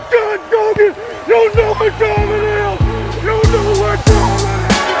You know what time it is! You know what time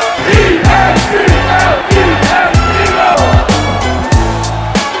it is! E-S-E-L-E-S-E-L!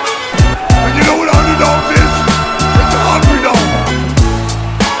 And you know what underdogs is? It's a hungry dog!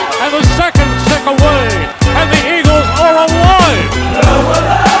 And the second sick away, and the Eagles are alive! We're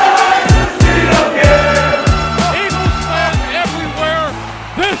alive! We don't care! Eagles fans everywhere,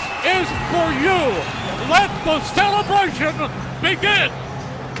 this is for you! Let the celebration begin!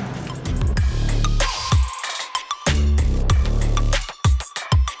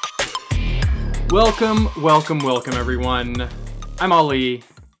 Welcome, everyone. I'm Ali.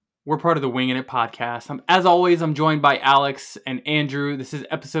 We're part of the Wingin podcast. As always, I'm joined by Alex and Andrew. This is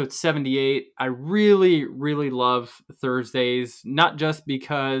episode 78. I really love Thursdays, not just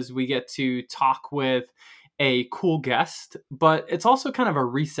because we get to talk with a cool guest, but it's also kind of a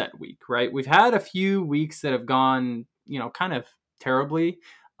reset week, right? We've had a few weeks that have gone, kind of terribly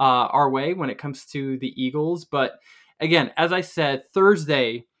our way when it comes to the Eagles. But again, as I said,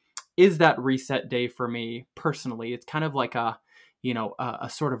 Thursday is that reset day for me personally. It's kind of like a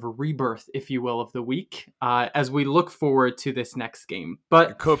sort of a rebirth, if you will, of the week as we look forward to this next game. But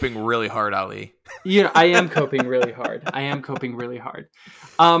you're coping really hard, Ali. I am coping really hard.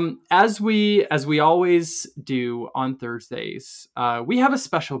 As we always do on Thursdays, we have a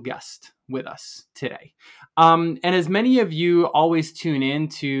special guest with us today. And as many of you always tune in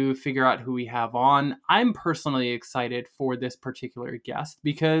to figure out who we have on, I'm personally excited for this particular guest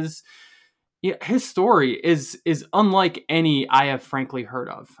because his story is unlike any I have frankly heard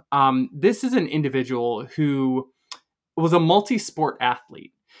of. This is an individual who was a multi-sport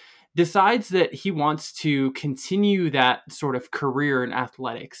athlete, decides that he wants to continue that sort of career in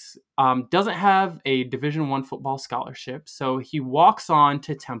athletics, doesn't have a Division I football scholarship, so he walks on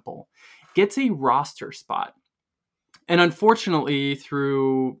to Temple, gets a roster spot. And unfortunately,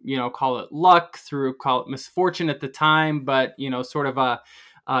 through, call it luck, call it misfortune at the time, but, sort of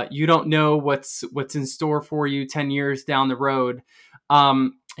you don't know what's in store for you 10 years down the road.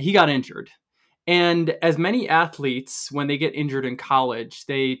 He got injured. And as many athletes, when they get injured in college,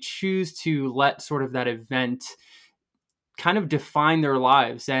 they choose to let sort of that event kind of define their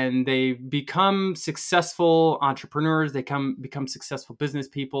lives, and they become successful entrepreneurs. They become successful business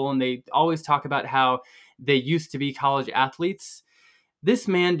people, and they always talk about how they used to be college athletes. This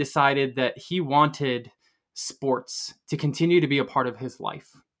man decided that he wanted sports to continue to be a part of his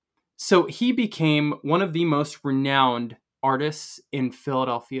life. So he became one of the most renowned artists in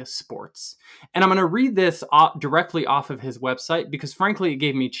Philadelphia sports. And I'm going to read this directly off of his website because frankly, it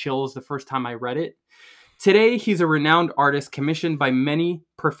gave me chills the first time I read it. Today, he's a renowned artist commissioned by many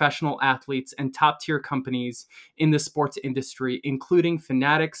professional athletes and top-tier companies in the sports industry, including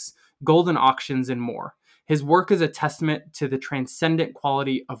Fanatics, Golden Auctions, and more. His work is a testament to the transcendent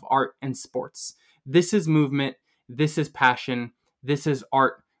quality of art and sports. This is movement. This is passion. This is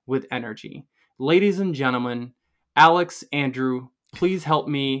art with energy. Ladies and gentlemen, Alex, Andrew, please help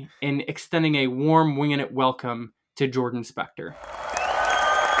me in extending a warm Wingin' It welcome to Jordan Spector.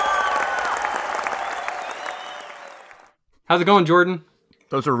 How's it going, Jordan?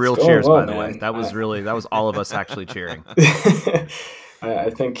 Those are real cheers, by the way. That was all of us actually cheering. I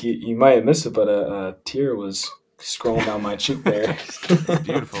think you might have missed it, but a tear was scrolling down my cheek there. It's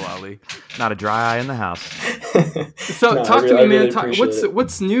beautiful, Ali. Not a dry eye in the house. So talk to me, man.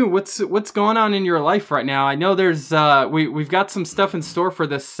 What's new? What's going on in your life right now? I know there's we've got some stuff in store for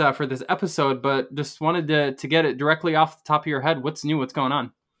this episode, but just wanted to get it directly off the top of your head. What's new? What's going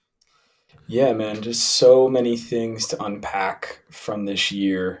on? Yeah, man, just so many things to unpack from this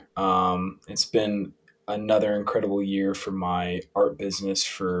year. It's been another incredible year for my art business,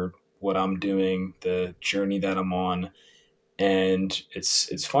 for what I'm doing, the journey that I'm on. And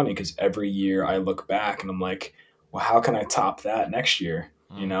it's funny because every year I look back and I'm like, well, how can I top that next year?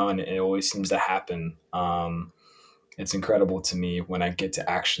 And it always seems to happen. It's incredible to me when I get to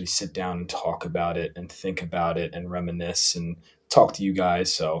actually sit down and talk about it and think about it and reminisce and talk to you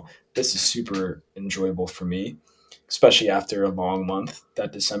guys. So this is super enjoyable for me, especially after a long month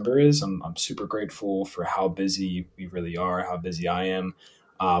that December is. I'm super grateful for how busy we really are, how busy I am,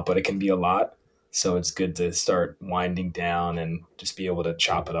 but it can be a lot. So it's good to start winding down and just be able to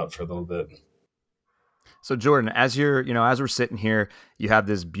chop it up for a little bit. So Jordan, as we're sitting here, you have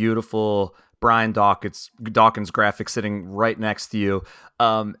this beautiful Brian Dawkins graphic sitting right next to you.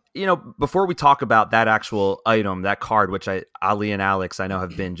 Before we talk about that actual item, that card, which Ali and Alex, I know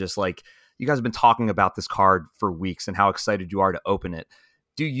have been just like, you guys have been talking about this card for weeks and how excited you are to open it.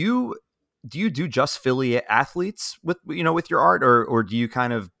 Do you do just Philly athletes with your art, or do you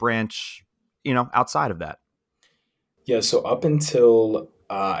kind of branch, outside of that? Yeah. So up until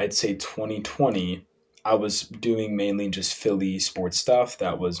I'd say 2020, I was doing mainly just Philly sports stuff.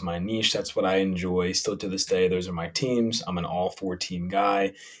 That was my niche. That's what I enjoy. Still to this day, those are my teams. I'm an all 4 team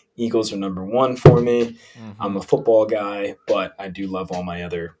guy. Eagles are number one for me. I'm a football guy, but I do love all my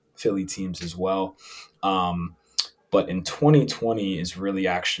other Philly teams as well. But in 2020 is really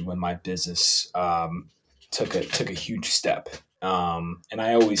actually when my business took a huge step. And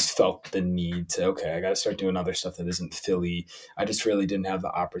I always felt the need to, okay, I got to start doing other stuff that isn't Philly. I just really didn't have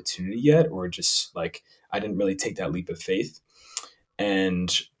the opportunity yet, or just like I didn't really take that leap of faith.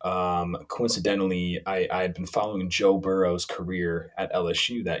 And coincidentally, I had been following Joe Burrow's career at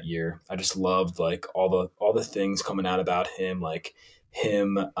LSU that year. I just loved like all the things coming out about him, like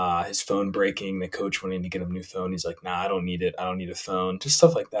him, his phone breaking, the coach wanting to get him a new phone. He's like, nah, I don't need it. I don't need a phone. Just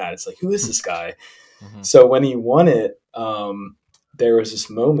stuff like that. It's like, who is this guy? So when he won it, there was this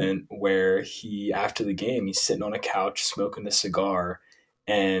moment where after the game, he's sitting on a couch smoking a cigar,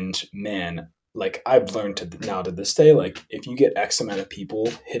 and man, like I've learned now to this day, like if you get X amount of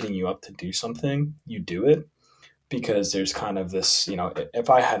people hitting you up to do something, you do it, because there's kind of this, if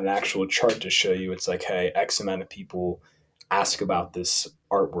I had an actual chart to show you, it's like, hey, X amount of people ask about this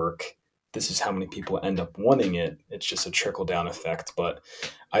artwork. This is how many people end up wanting it. It's just a trickle down effect. But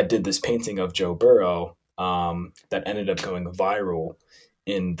I did this painting of Joe Burrow that ended up going viral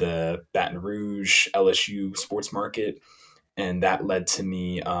in the Baton Rouge LSU sports market. And that led to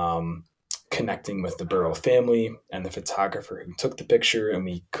me connecting with the Burrow family and the photographer who took the picture. And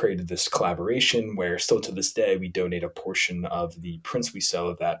we created this collaboration where still to this day, we donate a portion of the prints we sell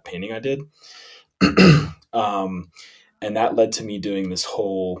of that painting I did. And that led to me doing this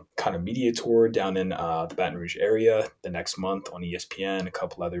whole kind of media tour down in the Baton Rouge area the next month on ESPN, a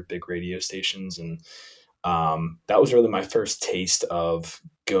couple other big radio stations. And that was really my first taste of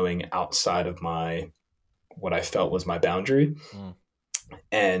going outside of what I felt was my boundary.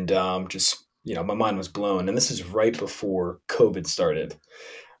 And just, my mind was blown. And this is right before COVID started.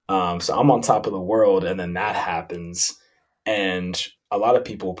 So I'm on top of the world, and then that happens. And a lot of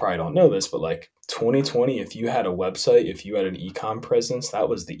people probably don't know this, but like 2020, if you had a website, if you had an e-com presence, that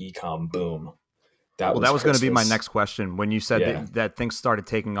was the e-com boom. That was going to be my next question. When you said that things started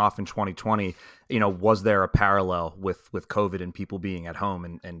taking off in 2020, was there a parallel with COVID and people being at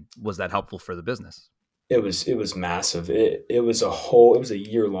home, and was that helpful for the business? It was massive. It was a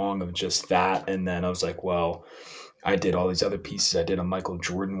year long of just that. And then I was like, well, I did all these other pieces. I did a Michael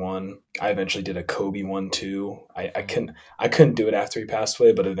Jordan one. I eventually did a Kobe one too. I couldn't do it after he passed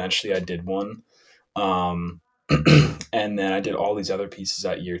away, but eventually I did one. And then I did all these other pieces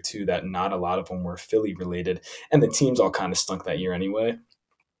that year too, that not a lot of them were Philly related, and the teams all kind of stunk that year anyway.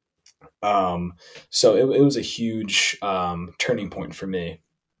 So it was a huge turning point for me,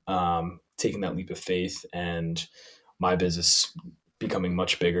 taking that leap of faith and my business becoming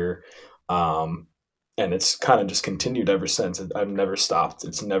much bigger. And it's kind of just continued ever since. I've never stopped.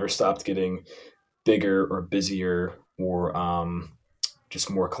 It's never stopped getting bigger or busier, or just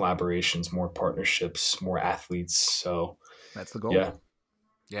more collaborations, more partnerships, more athletes. So that's the goal.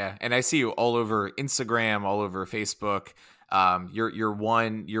 Yeah. And I see you all over Instagram, all over Facebook. Your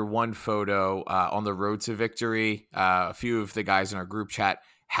one photo on the road to victory. A few of the guys in our group chat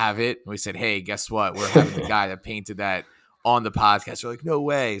have it. We said, hey, guess what? We're having the guy that painted that on the podcast. You're like, no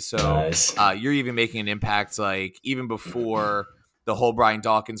way. So nice. You're even making an impact, like even before the whole Brian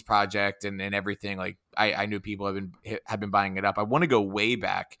Dawkins project and everything. Like I knew people have been buying it up. I want to go way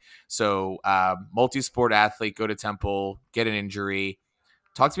back. So multi-sport athlete, go to Temple, get an injury.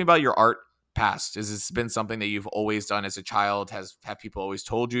 Talk to me about your art past. Has this been something that you've always done as a child? Have people always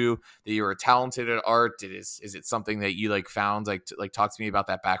told you that you were talented at art? Is it something that you found? Talk to me about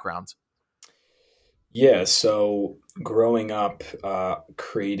that background. Yeah, so growing up,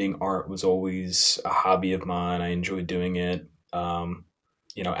 creating art was always a hobby of mine. I enjoyed doing it.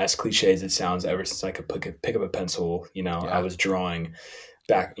 As cliche as it sounds, ever since I could pick up a pencil, I was drawing.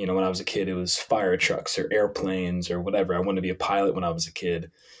 Back, when I was a kid, it was fire trucks or airplanes or whatever. I wanted to be a pilot when I was a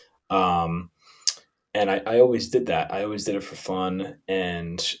kid. And I always did that. I always did it for fun.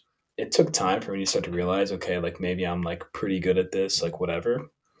 And it took time for me to start to realize, okay, maybe I'm pretty good at this, whatever.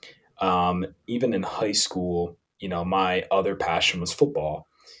 Even in high school, my other passion was football.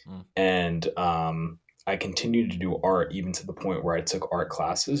 And I continued to do art even to the point where I took art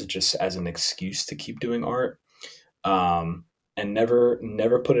classes just as an excuse to keep doing art. And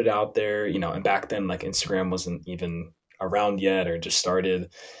never put it out there, and back then Instagram wasn't even around yet or just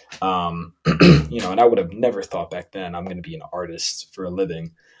started. And I would have never thought back then I'm going to be an artist for a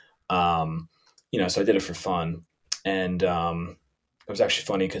living. So I did it for fun. And it was actually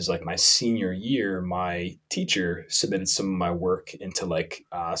funny because like my senior year, my teacher submitted some of my work into like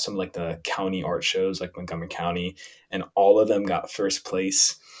some like the county art shows, like Montgomery County, and all of them got first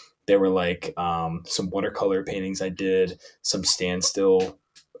place. There were like some watercolor paintings I did, some standstill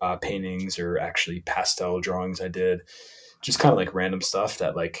paintings, or actually pastel drawings I did, just kind of like random stuff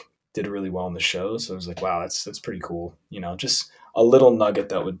that like did really well in the show. So I was like, wow, that's pretty cool. Just a little nugget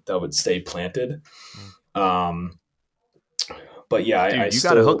that would stay planted. But yeah, Dude, I you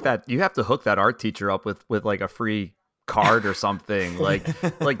still got to hook that. You have to hook that art teacher up with like a free card or something. like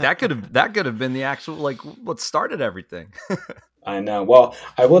that could have been the actual like what started everything. I know. Well,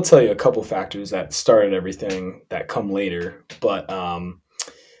 I will tell you a couple factors that started everything that come later. But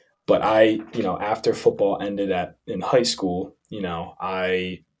I, after football ended in high school,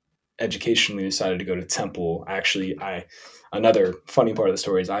 I educationally decided to go to Temple. Actually, another funny part of the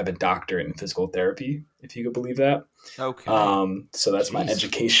story is I have a doctorate in physical therapy, if you could believe that. Okay. So that's my Jeez.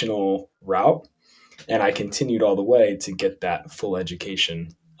 educational route, and I continued all the way to get that full education.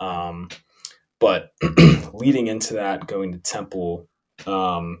 But leading into that, going to Temple,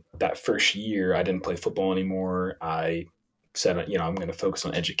 that first year, I didn't play football anymore. I said, I'm going to focus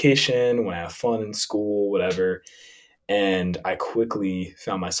on education when I have fun in school, whatever. And I quickly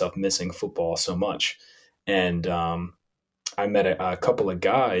found myself missing football so much. And I met a couple of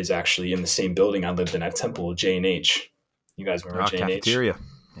guys actually in the same building I lived in at Temple, J&H. You guys remember J&H? Cafeteria.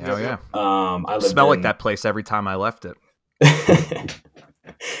 Oh, yeah. I lived smell like that place every time I left it.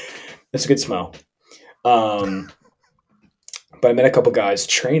 It's a good smell. But I met a couple guys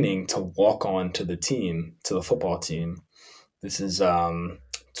training to walk on to the team, to the football team. This is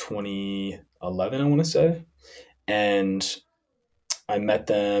 2011, I want to say. And I met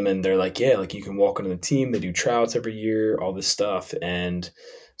them and they're like, yeah, like you can walk onto the team. They do tryouts every year, all this stuff. And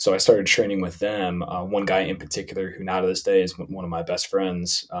so I started training with them. One guy in particular who now to this day is one of my best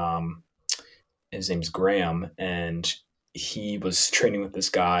friends. His name's Graham. And he was training with this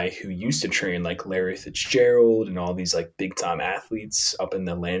guy who used to train like Larry Fitzgerald and all these like big time athletes up in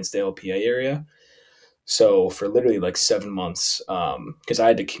the Lansdale, PA area. So for literally like 7 months, because I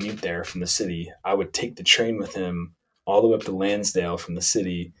had to commute there from the city, I would take the train with him all the way up to Lansdale from the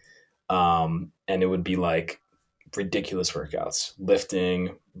city. And it would be like ridiculous workouts,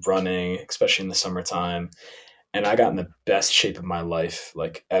 lifting, running, especially in the summertime. And I got in the best shape of my life,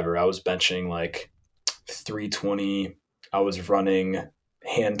 like ever. I was benching like 320. I was running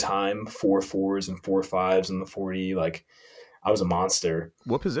hand time, 4.4s and 4.5s in the 40. Like I was a monster.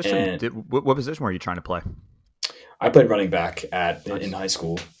 What position what position were you trying to play? I played running back in high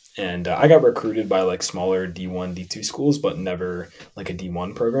school, and I got recruited by like smaller D1, D2 schools, but never like a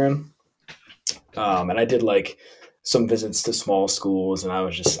D1 program. And I did like some visits to small schools, and I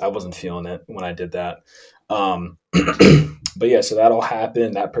wasn't feeling it when I did that. But yeah, so that all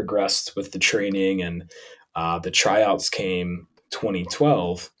happened. That progressed with the training, and the tryouts came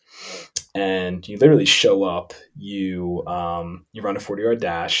 2012. And you literally show up, you run a 40-yard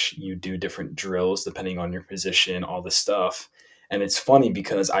dash, you do different drills depending on your position, all this stuff. And it's funny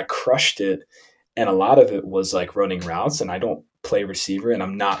because I crushed it, and a lot of it was like running routes, and I don't play receiver and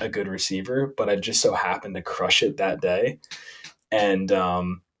I'm not a good receiver, but I just so happened to crush it that day. And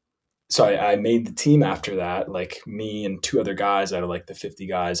so I made the team after that, like me and two other guys out of like the 50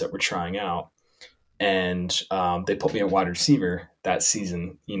 guys that were trying out. And they put me at wide receiver that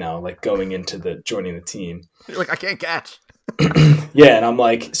season, like going into joining the team. You're like, I can't catch. Yeah, and I'm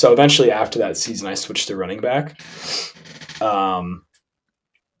like, so eventually after that season, I switched to running back.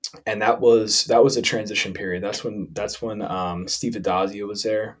 And that was a transition period. That's when Steve Adazio was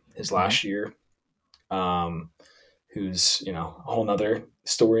there his last year, who's a whole nother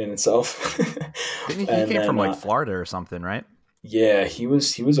story in itself. He came from like Florida or something, right? Yeah, he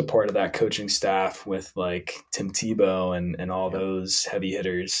was a part of that coaching staff with like Tim Tebow and all those heavy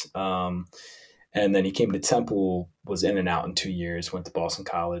hitters. And then he came to Temple, was in and out in 2 years, went to Boston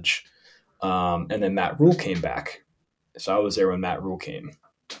College. And then Matt Rule came back. So I was there when Matt Rule came.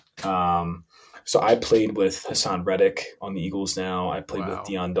 So I played with Hassan Reddick on the Eagles now. I played with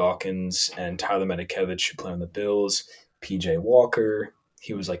Brian Dawkins and Tyler Medikevich, who play on the Bills. PJ Walker,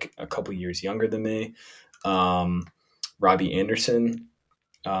 he was like a couple years younger than me. Robbie Anderson.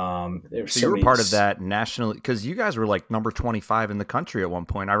 So you were part of that nationally, because you guys were like number 25 in the country at one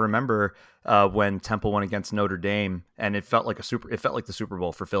point. I remember when Temple went against Notre Dame, and it felt like the Super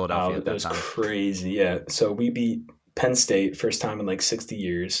Bowl for Philadelphia at that time. It was crazy, yeah. So we beat Penn State first time in like 60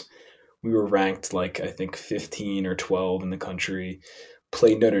 years. We were ranked like I think 15 or 12 in the country.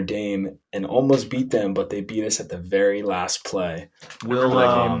 Played Notre Dame and almost beat them, but they beat us at the very last play.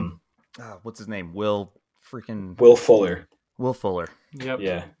 What's his name? Will Fuller. Will Fuller. Yep.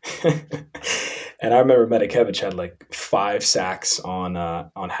 Yeah. And I remember Medikevich had like 5 sacks on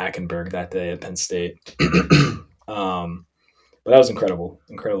Hackenberg that day at Penn State. But that was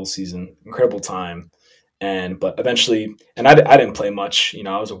incredible season, incredible time. But eventually, and I didn't play much.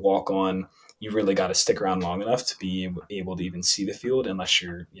 I was a walk on. You really got to stick around long enough to be able to even see the field, unless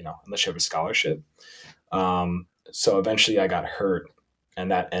you have a scholarship. So eventually, I got hurt,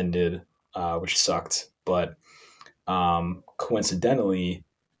 and that ended, which sucked. But coincidentally,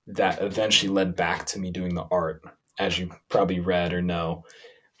 that eventually led back to me doing the art, as you probably read or know.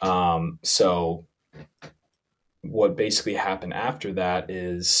 So what basically happened after that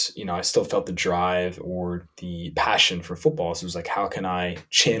is, I still felt the drive or the passion for football. So it was like, how can I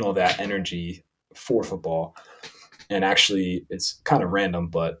channel that energy for football? And actually, it's kind of random,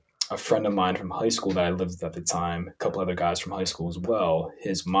 but a friend of mine from high school that I lived with at the time, a couple other guys from high school as well,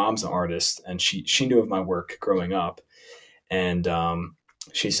 his mom's an artist, and she knew of my work growing up. And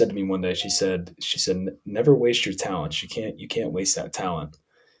she said to me one day, she said, never waste your talent. You can't waste that talent.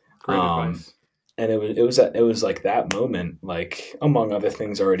 Great advice. And it was like that moment, like among other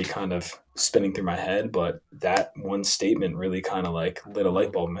things already kind of spinning through my head, but that one statement really kind of like lit a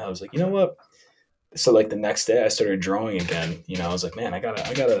light bulb in my head. I was like, you know what? So like the next day I started drawing again. I was like, man, I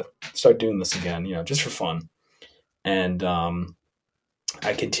gotta start doing this again, just for fun. And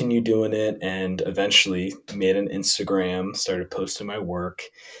I continued doing it, and eventually made an Instagram, started posting my work,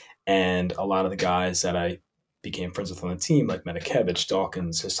 and a lot of the guys that I became friends with on the team, like Medikevich,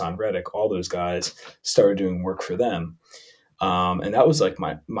 Dawkins, Hassan Reddick, all those guys, started doing work for them. And that was like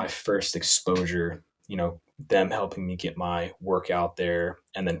my first exposure, them helping me get my work out there,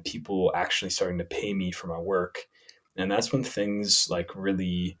 and then people actually starting to pay me for my work. And that's when things like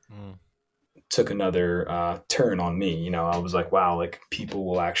really took another turn on me. I was like, wow, like people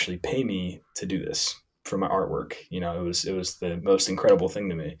will actually pay me to do this for my artwork. It was the most incredible thing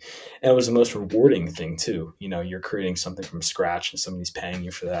to me, and it was the most rewarding thing too. You're creating something from scratch and somebody's paying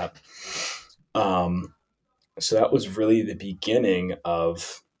you for that. So that was really the beginning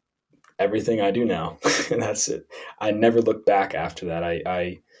of everything I do now. And that's it. I never looked back after that.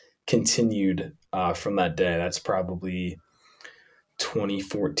 I continued from that day. That's probably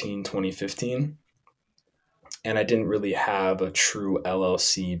 2014, 2015. And I didn't really have a true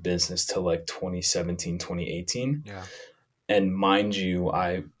LLC business till like 2017, 2018. Yeah. And mind you,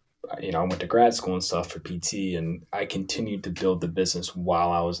 I went to grad school and stuff for PT, and I continued to build the business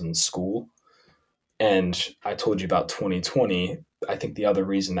while I was in school. And I told you about 2020. I think the other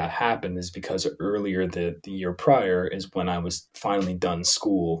reason that happened is because earlier the year prior is when I was finally done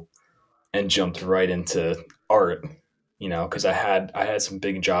school and jumped right into art, because I had some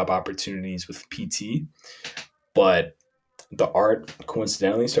big job opportunities with PT, but the art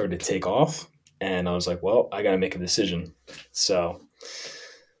coincidentally started to take off, and I was like, well, I got to make a decision. So,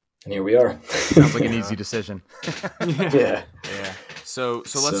 and here we are. Sounds like an easy decision. Yeah. So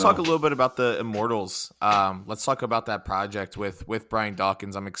let's talk a little bit about the Immortals. Let's talk about that project with Brian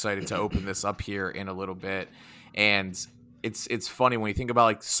Dawkins. I'm excited to open this up here in a little bit. And it's funny when you think about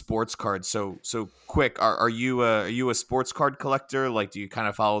like sports cards. So quick, are you a sports card collector? Like, do you kind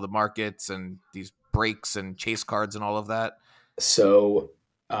of follow the markets and these breaks and chase cards and all of that? So,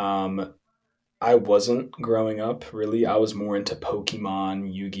 I wasn't growing up really. I was more into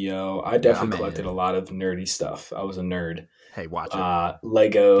Pokemon, Yu-Gi-Oh. I definitely collected a lot of nerdy stuff. I was a nerd. Hey, watch it.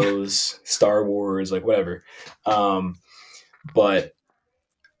 Legos, Star Wars, like whatever. But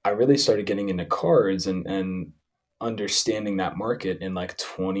I really started getting into cards and understanding that market in like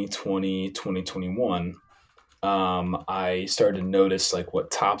 2020, 2021. I started to notice like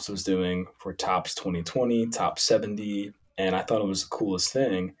what Topps was doing for Topps 2020, Top 70, and I thought it was the coolest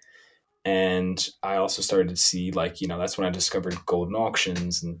thing. And I also started to see like, that's when I discovered Golden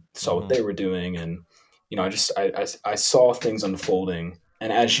Auctions and saw what they were doing. And, I saw things unfolding.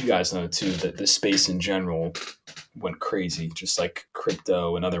 And as you guys know too, that the space in general went crazy, just like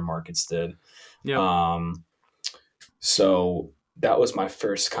crypto and other markets did. Yeah. So that was my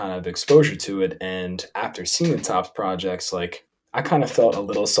first kind of exposure to it. And after seeing the Topps projects, like I kind of felt a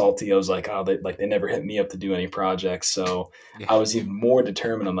little salty. I was like, oh, they never hit me up to do any projects. So I was even more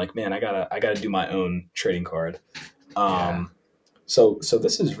determined. I'm like, man, I gotta do my own trading card. So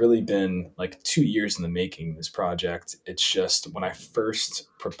this has really been like 2 years in the making, this project. It's just when I first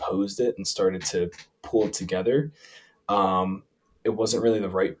proposed it and started to pull it together, it wasn't really the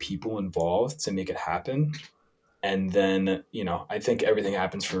right people involved to make it happen. And then, I think everything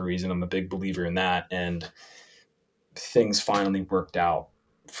happens for a reason. I'm a big believer in that. And things finally worked out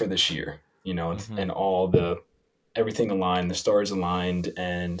for this year, and everything aligned, the stars aligned,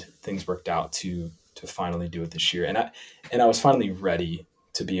 and things worked out to finally do it this year. And I was finally ready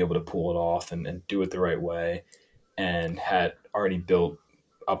to be able to pull it off and do it the right way, and had already built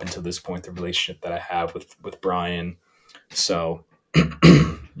up until this point the relationship that I have with Brian. So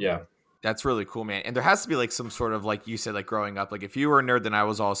yeah. That's really cool, man. And there has to be like some sort of, like you said, like growing up, like if you were a nerd, then I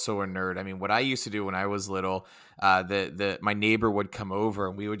was also a nerd. I mean, what I used to do when I was little, my neighbor would come over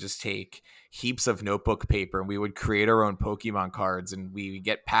and we would just take heaps of notebook paper and we would create our own Pokemon cards, and we would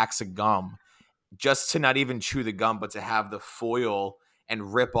get packs of gum just to not even chew the gum, but to have the foil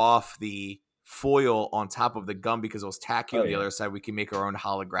and rip off the foil on top of the gum because it was tacky on the other side. We can make our own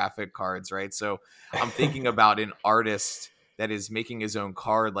holographic cards, right? So I'm thinking about an artist that is making his own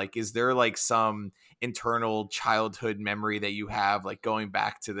card. Like, is there like some internal childhood memory that you have, like going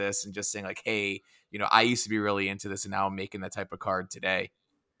back to this and just saying like, hey, I used to be really into this and now I'm making that type of card today?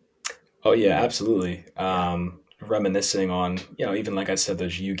 Oh yeah, absolutely. Reminiscing on, even like I said,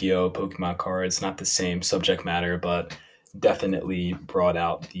 those Yu-Gi-Oh! Pokemon cards, not the same subject matter, but definitely brought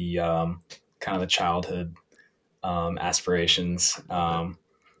out the kind of the childhood aspirations.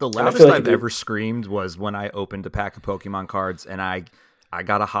 The loudest I've ever screamed was when I opened a pack of Pokemon cards and I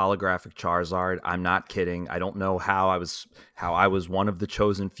got a holographic Charizard. I'm not kidding. I don't know how I was one of the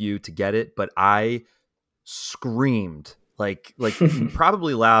chosen few to get it, but I screamed like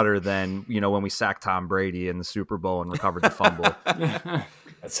probably louder than when we sacked Tom Brady in the Super Bowl and recovered the fumble.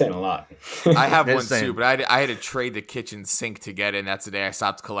 That's saying a lot. I have one too, but I had to trade the kitchen sink to get it, and that's the day I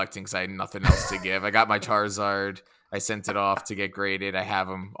stopped collecting because I had nothing else to give. I got my Charizard. I sent it off to get graded. I have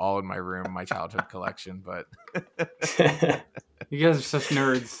them all in my room, my childhood collection. But you guys are such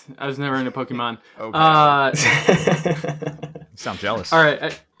nerds. I was never into Pokemon. Sound jealous. All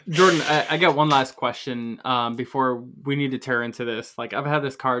right, Jordan, I got one last question before we need to tear into this. Like, I've had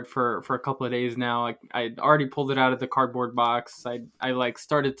this card for a couple of days now. I already pulled it out of the cardboard box. I like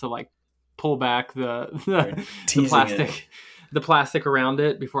started to like pull back the plastic. The plastic around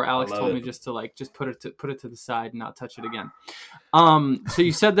it before Alex told me just to just put it to the side and not touch it again. So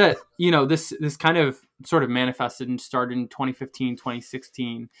you said that, this kind of sort of manifested and started in 2015,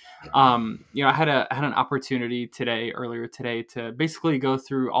 2016. I had an opportunity earlier today to basically go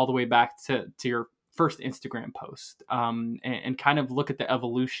through all the way back to your first Instagram post, and kind of look at the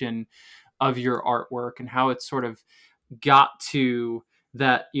evolution of your artwork and how it sort of got to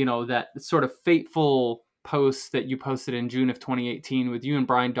that, that sort of fateful post that you posted in June of 2018 with you and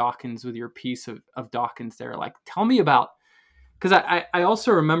Brian Dawkins with your piece of Dawkins there. Like, tell me about, because I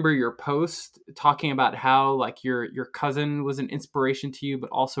also remember your post talking about how like your cousin was an inspiration to you,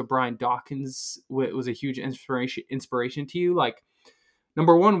 but also Brian Dawkins was a huge inspiration to you. Like,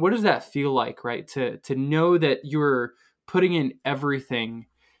 number one, what does that feel like, right? To know that you're putting in everything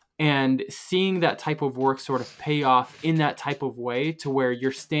and seeing that type of work sort of pay off in that type of way, to where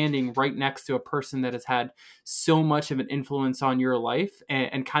you're standing right next to a person that has had so much of an influence on your life,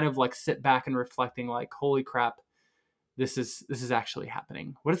 and kind of like sit back and reflecting like, holy crap, this is actually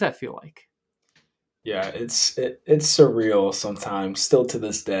happening. What does that feel like? Yeah, it's surreal sometimes, still to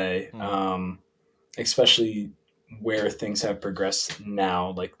this day, especially where things have progressed now,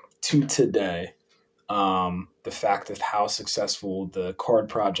 like to today. The fact of how successful the card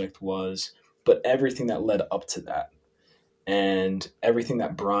project was, but everything that led up to that, and everything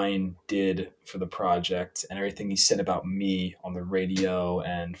that Brian did for the project, and everything he said about me on the radio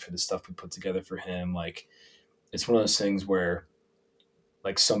and for the stuff we put together for him. Like, it's one of those things where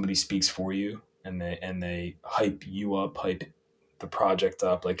like somebody speaks for you and they hype you up, hype the project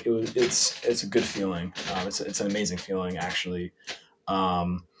up. Like, it's a good feeling. It's an amazing feeling, actually.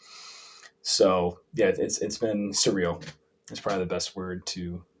 So yeah, it's been surreal. It's probably the best word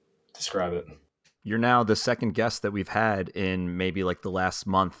to describe it. You're now the second guest that we've had in maybe like the last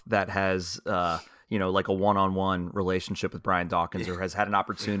month that has, like a one-on-one relationship with Brian Dawkins, or has had an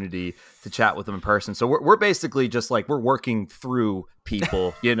opportunity to chat with him in person. So we're basically just like, we're working through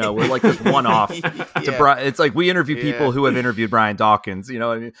people, we're like this one-off to Brian. It's like we interview people who have interviewed Brian Dawkins, you know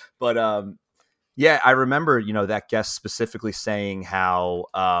what I mean? But, I remember, that guest specifically saying how,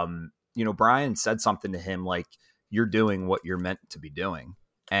 Brian said something to him like, you're doing what you're meant to be doing,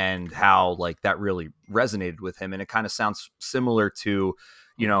 and how like that really resonated with him. And it kind of sounds similar to,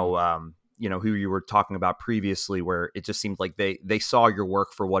 who you were talking about previously, where it just seemed like they saw your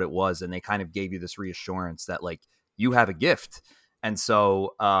work for what it was, and they kind of gave you this reassurance that like you have a gift. And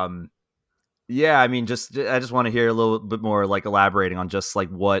so, I just want to hear a little bit more like elaborating on just like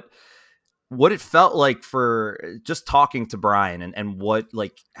what it felt like for just talking to Brian, and what,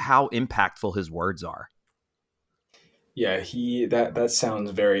 like, how impactful his words are. Yeah, that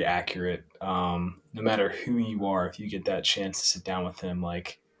sounds very accurate. No matter who you are, if you get that chance to sit down with him,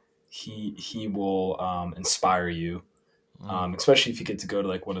 like, he will inspire you, especially if you get to go to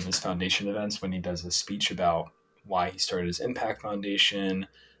like one of his foundation events when he does a speech about why he started his Impact Foundation,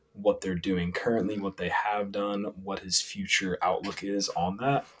 what they're doing currently, what they have done, what his future outlook is on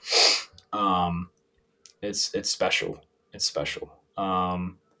that. It's special. It's special.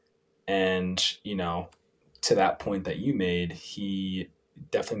 And you know, to that point that you made, he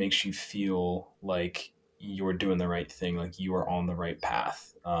definitely makes you feel like you're doing the right thing, like you are on the right path.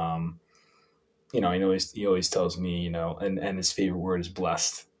 You know, he always tells me, you know, and his favorite word is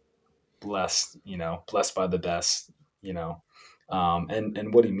blessed, you know, blessed by the best, you know.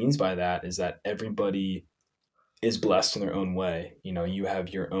 And what he means by that is that everybody is blessed in their own way. You know, you have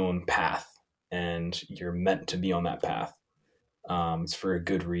your own path and you're meant to be on that path. It's for a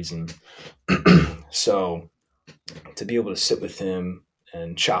good reason. So to be able to sit with him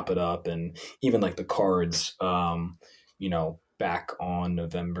and chop it up, and even like the cards, you know, back on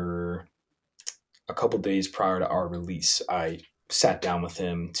November, a couple days prior to our release, I sat down with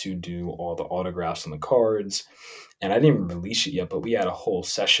him to do all the autographs on the cards, and I didn't even release it yet, but we had a whole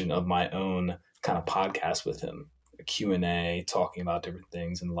session of my own kind of podcast with him, a Q&A, talking about different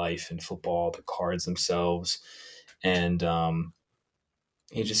things in life and football, the cards themselves. And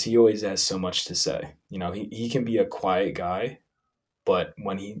he always has so much to say. You know, he can be a quiet guy, but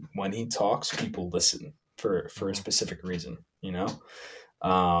when he talks, people listen for a specific reason, you know?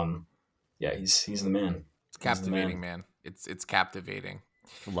 Yeah, he's the man. It's captivating, man. It's captivating.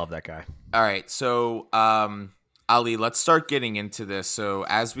 Love that guy. All right, so Ali, let's start getting into this. So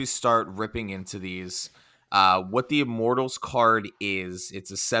as we start ripping into these, what the Immortals card is, it's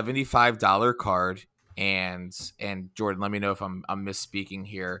a $75 card. And Jordan, let me know if I'm misspeaking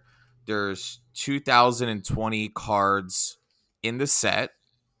here. There's 2020 cards in the set,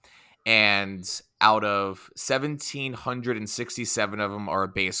 and out of 1,767 of them are a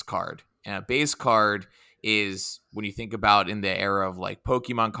base card. And a base card is, when you think about in the era of like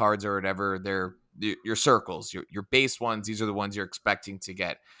Pokemon cards or whatever, they're your circles, your base ones. These are the ones you're expecting to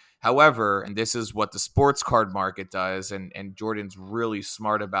get. However, and this is what the sports card market does, and Jordan's really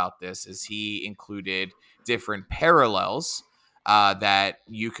smart about this, is he included different parallels that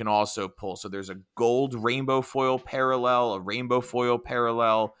you can also pull. So there's a gold rainbow foil parallel, a rainbow foil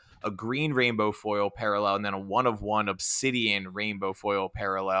parallel, a green rainbow foil parallel, and then a 1-of-1 obsidian rainbow foil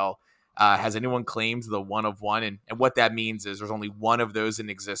parallel. Has anyone claimed the 1-of-1? And what that means is there's only one of those in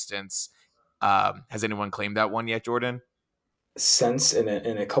existence. Has anyone claimed that one yet, Jordan? Since in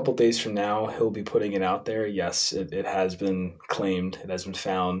a couple days from now, he'll be putting it out there. Yes, it has been claimed. It has been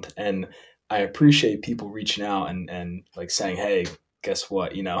found. And I appreciate people reaching out and like saying, hey, guess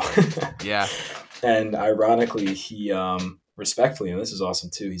what, you know? Yeah. And ironically, he respectfully, and this is awesome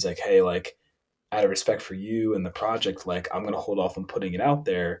too, he's like, hey, like, out of respect for you and the project, like, I'm going to hold off on putting it out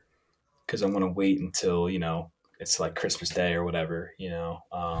there because I'm going to wait until, you know, it's like Christmas Day or whatever, you know.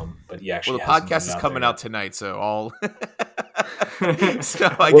 But he actually, well, the podcast is coming out tonight, so all. So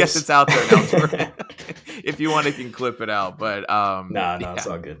I Whoops. guess it's out there now, Jordan. If you want, you can clip it out. But no, it's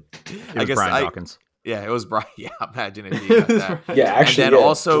all good. It was Brian Dawkins. Yeah, it was Brian. Yeah, imagine if he got that. Yeah, actually, and then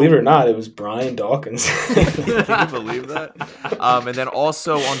also, believe it or not, it was Brian Dawkins. Can you believe that? And then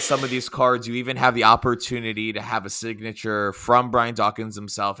also on some of these cards, you even have the opportunity to have a signature from Brian Dawkins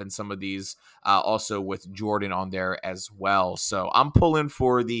himself, and some of these also with Jordan on there as well. So I'm pulling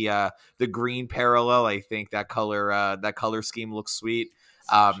for the green parallel. I think that color scheme looks sweet.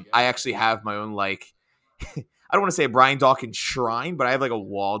 I actually have my own like. I don't want to say a Brian Dawkins shrine, but I have like a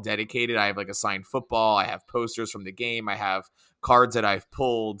wall dedicated. I have like a signed football. I have posters from the game. I have cards that I've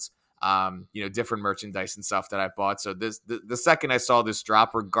pulled, different merchandise and stuff that I've bought. So the second I saw this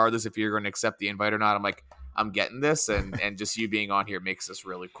drop, regardless if you're going to accept the invite or not, I'm like, I'm getting this. And just you being on here makes this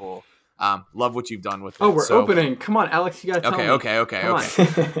really cool. Love what you've done with it. Oh, we're opening. Come on, Alex, you got to tell me.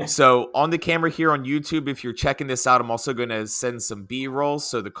 Okay. So on the camera here on YouTube, if you're checking this out, I'm also going to send some B-rolls.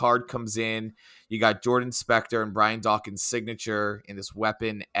 So the card comes in. You got Jordan Spector and Brian Dawkins' signature in this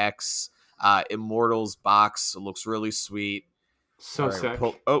Weapon X Immortals box. It looks really sweet. So sick.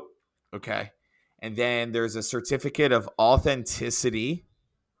 Okay. And then there's a certificate of authenticity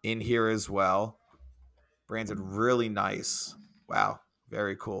in here as well. Branded really nice. Wow.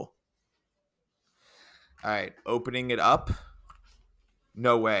 Very cool. All right. Opening it up.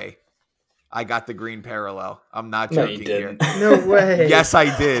 No way. I got the green parallel. I'm not joking here. No way. Yes,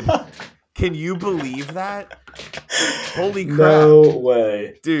 I did. Can you believe that? Holy crap. No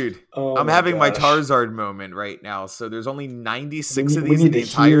way. Dude, I'm having my Charizard moment right now. So there's only 96 of we these in the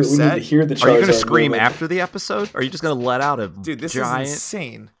entire set. We need to hear the Charizard Are you going to scream moment. after the episode? Or are you just going to let out a Dude, this giant... is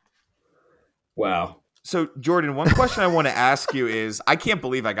insane. Wow. So, Jordan, one question I want to ask you is, I can't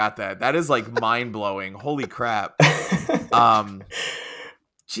believe I got that. That is like mind blowing. Holy crap.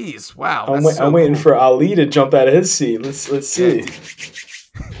 Geez, wow. I'm waiting for Ali to jump out of his seat. Let's see.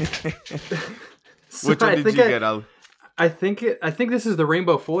 Which one did you get, Ali? I think this is the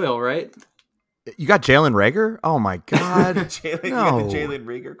rainbow foil, right? You got Jalen Reagor? Oh my God. You got the Jalen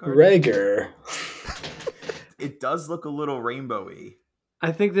Reagor card? Reagor. It does look a little rainbowy.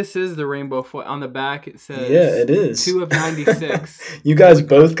 I think this is the rainbow foil. On the back, it says, yeah, it is 2 of 96. You guys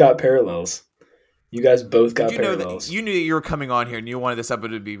both got parallels. You guys both got parallels. You knew that you were coming on here and you wanted this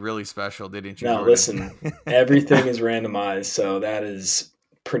episode to be really special, didn't you? No, Jordan? listen, everything is randomized, so that is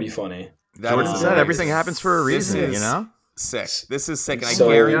pretty funny. Jordan said everything happens for a reason, you know? Sick. This is sick. And So,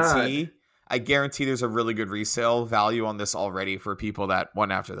 I guarantee there's a really good resale value on this already for people that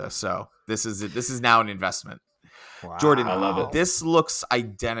want after this. So this is now an investment. Wow. Jordan, I love it. This looks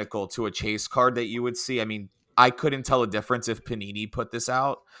identical to a chase card that you would see. I mean, I couldn't tell a difference if Panini put this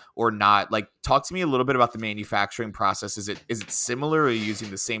out or not. Like, talk to me a little bit about the manufacturing process. Is it similar? Are you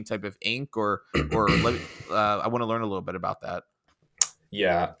using the same type of ink or I want to learn a little bit about that.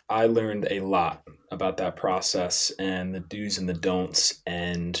 Yeah, I learned a lot about that process and the do's and the don'ts,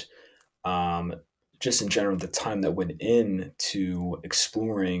 and just in general, the time that went into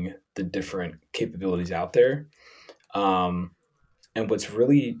exploring the different capabilities out there. And what's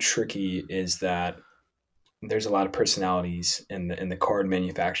really tricky is that there's a lot of personalities in the card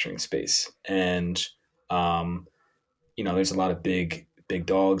manufacturing space, and there's a lot of big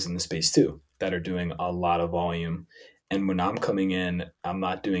dogs in the space too that are doing a lot of volume. And when I'm coming in, I'm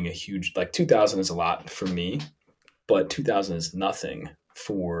not doing a huge, like 2,000 is a lot for me, but 2,000 is nothing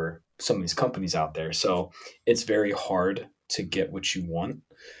for some of these companies out there. So it's very hard to get what you want.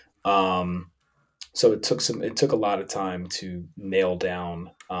 So it took a lot of time to nail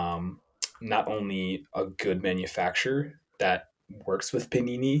down not only a good manufacturer that works with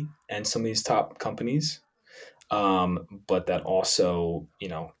Panini and some of these top companies, but that also,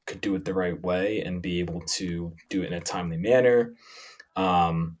 could do it the right way and be able to do it in a timely manner.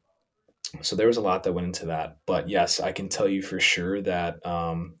 So there was a lot that went into that. But yes, I can tell you for sure that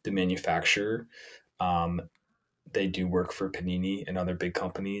the manufacturer, they do work for Panini and other big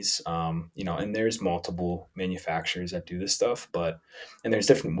companies, and there's multiple manufacturers that do this stuff, and there's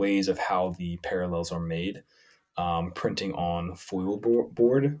different ways of how the parallels are made, printing on foil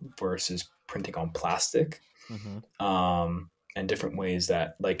board versus printing on plastic, and different ways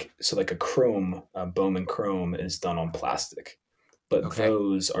that like a chrome, Bowman chrome is done on plastic, but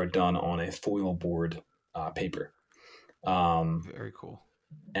those are done on a foil board paper. Very cool.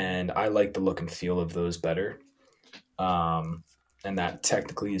 And I like the look and feel of those better. And that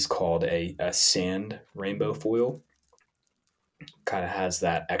technically is called a sand rainbow foil. Kind of has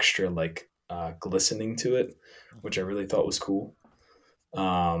that extra like glistening to it, which I really thought was cool.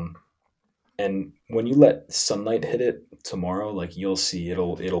 And when you let sunlight hit it tomorrow, like you'll see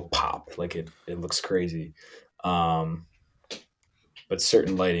it'll pop, like it looks crazy. But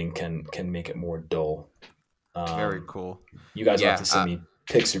certain lighting can make it more dull. Very cool. You guys will have to send me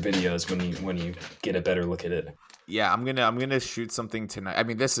pics or videos when you get a better look at it. Yeah, I'm gonna shoot something tonight. I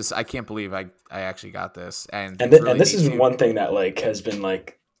mean, I can't believe I actually got this, and this is one thing that like has been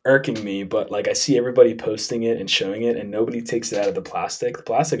like irking me, but like I see everybody posting it and showing it, and nobody takes it out of the plastic. The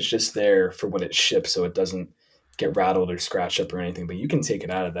plastic's just there for when it ships, so it doesn't get rattled or scratched up or anything. But you can take it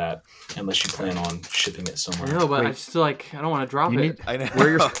out of that unless you plan on shipping it somewhere. I know, but I just I don't want to drop it. I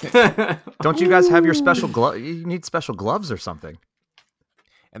know. Don't you guys have your special glove? You need special gloves or something.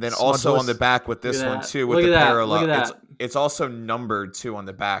 And then also on the back with this one too, with the parallel, it's also numbered too on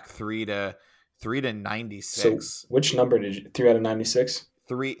the back, 3 to 96. So which number did you? 3 out of 96.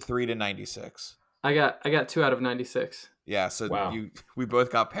 3 to 96. I got 2 out of 96. Yeah, so wow. We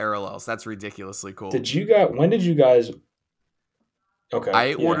both got parallels. That's ridiculously cool. When did you guys? Okay,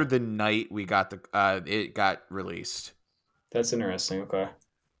 I ordered the night we got it got released. That's interesting. Okay.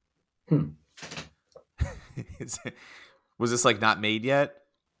 Was this like not made yet?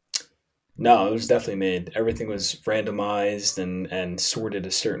 No, it was definitely made. Everything was randomized and sorted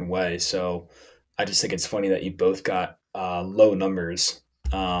a certain way. So I just think it's funny that you both got low numbers.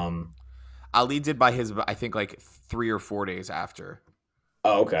 Ali did by his, I think, like 3 or 4 days after.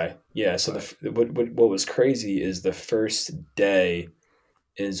 Oh, okay. Yeah. So what was crazy is the first day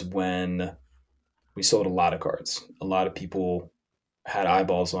is when we sold a lot of cards. A lot of people had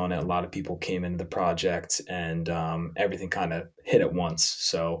eyeballs on it. A lot of people came into the project, and everything kind of hit at once.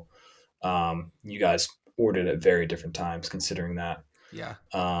 So you guys ordered at very different times considering that. Yeah.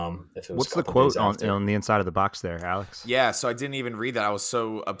 If it was What's a the couple quote days after. on the inside of the box there, Alex? Yeah, so I didn't even read that. I was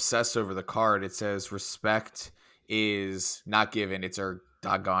so obsessed over the card. It says respect is not given. It's our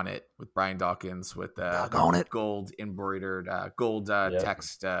doggone it with Brian Dawkins with Doggone it. gold embroidered gold Yep.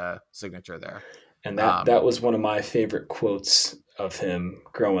 text signature there. And that was one of my favorite quotes of him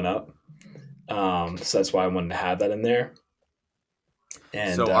growing up. So that's why I wanted to have that in there.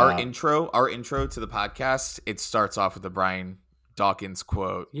 And so our intro to the podcast, it starts off with the Brian Dawkins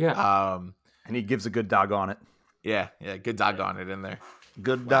quote. Yeah. And he gives a good dog on it. Yeah, good doggone it in there.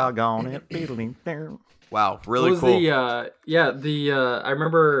 Good dog on it. Beetling there. Wow, really What was cool. I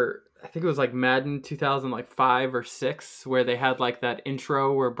remember, I think it was like Madden 2005 or 6, where they had like that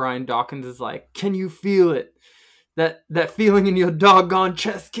intro where Brian Dawkins is like, "Can you feel it? That feeling in your doggone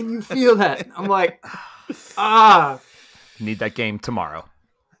chest, can you feel that?" I'm like, Need that game tomorrow.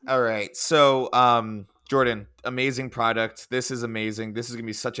 All right. So, Jordan, amazing product. This is amazing. This is going to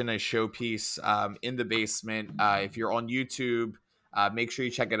be such a nice showpiece in the basement. If you're on YouTube, make sure you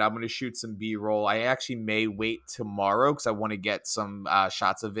check it out. I'm going to shoot some B-roll. I actually may wait tomorrow because I want to get some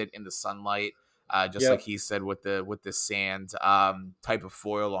shots of it in the sunlight, just like he said with the sand type of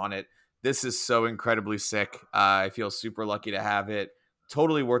foil on it. This is so incredibly sick. I feel super lucky to have it.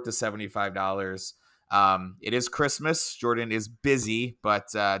 Totally worth the $75. It is Christmas. Jordan is busy, but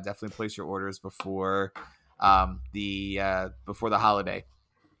definitely place your orders before the holiday.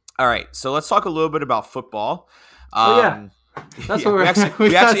 All right, so let's talk a little bit about football. That's what we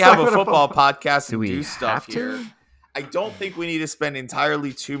actually have a football podcast and do stuff here. I don't think we need to spend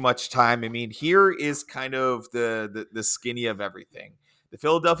entirely too much time. I mean, here is kind of the skinny of everything. The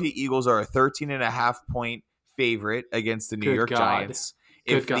Philadelphia Eagles are a 13.5-point favorite against the New York Giants.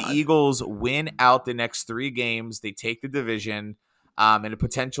 If the Eagles win out the next 3 games, they take the division and a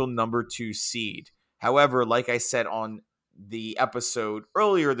potential number 2 seed. However, like I said on the episode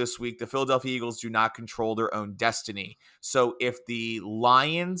earlier this week, the Philadelphia Eagles do not control their own destiny. So if the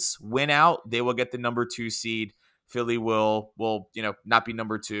Lions win out, they will get the number 2 seed. Philly will not be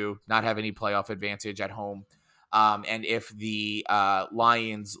number 2, not have any playoff advantage at home. And if the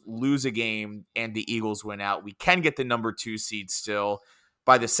Lions lose a game and the Eagles win out, we can get the number 2 seed still.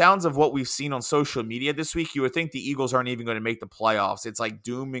 By the sounds of what we've seen on social media this week, you would think the Eagles aren't even going to make the playoffs. It's like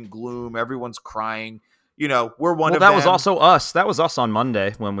doom and gloom. Everyone's crying. We're one of them. That was also us. That was us on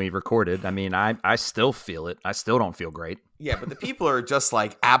Monday when we recorded. I mean, I still feel it. I still don't feel great. Yeah, but the people are just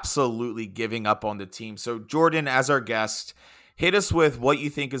like absolutely giving up on the team. So Jordan, as our guest, hit us with what you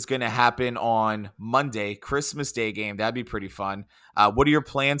think is going to happen on Monday, Christmas Day game. That'd be pretty fun. What are your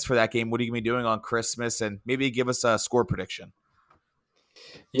plans for that game? What are you going to be doing on Christmas? And maybe give us a score prediction.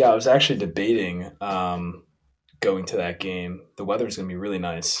 Yeah, I was actually debating going to that game. The weather's going to be really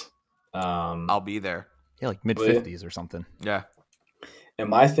nice. I'll be there. Yeah, like mid-50s or something. Yeah. And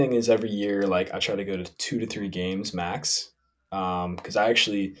my thing is every year, like I try to go to 2 to 3 games max. Because I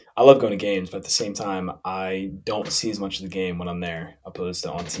love going to games, but at the same time, I don't see as much of the game when I'm there opposed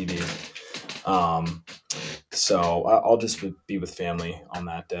to on TV. So I'll just be with family on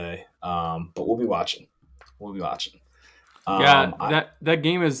that day. But we'll be watching. That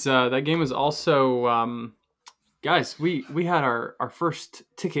game is also guys, we had our first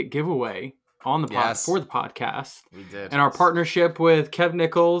ticket giveaway on the for the podcast. We did. And our partnership with Kev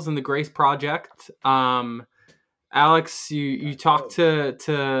Nichols and the Grace Project. Alex, you talked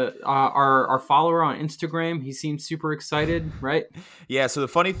to our follower on Instagram. He seemed super excited, right? Yeah. So the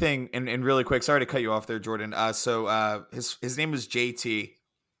funny thing, and really quick, sorry to cut you off there, Jordan. So his name is JT,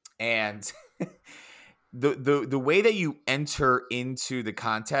 and the way that you enter into the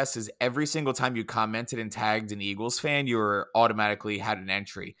contest is every single time you commented and tagged an Eagles fan, you were automatically had an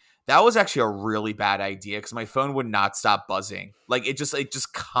entry. That was actually a really bad idea because my phone would not stop buzzing. Like it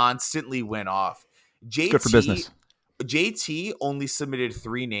just constantly went off. Good for business. JT only submitted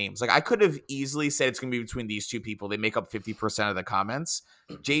 3 names. Like I could have easily said it's going to be between these 2 people. They make up 50% of the comments.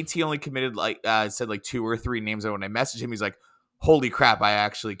 JT only committed said 2 or 3 names. And when I messaged him, he's like, holy crap, I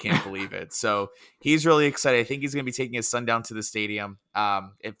actually can't believe it. So he's really excited. I think he's going to be taking his son down to the stadium,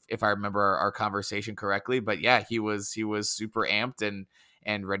 if I remember our conversation correctly. But yeah, he was super amped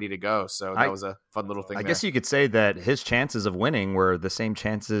and ready to go. So that was a fun little thing. I guess you could say that his chances of winning were the same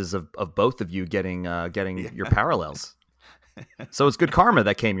chances of both of you getting your parallels. So it's good karma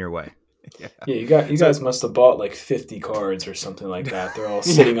that came your way. Yeah, you guys must have bought 50 cards or something like that. They're all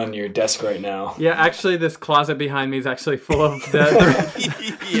sitting on your desk right now. Yeah, actually, this closet behind me is actually full of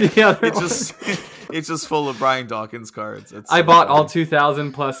It's just full of Brian Dawkins cards. I bought all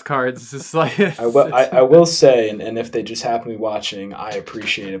 2,000 plus cards. It's just like I will say, and if they just happen to be watching, I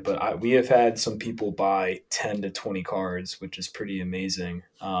appreciate it. But we have had some people buy 10 to 20 cards, which is pretty amazing.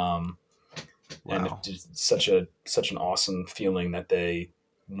 And it's just such an awesome feeling that they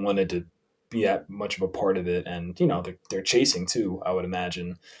wanted to be that much of a part of it, and they're chasing too, I would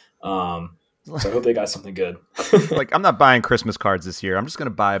imagine. So I hope they got something good. Like, I'm not buying Christmas cards this year. I'm just going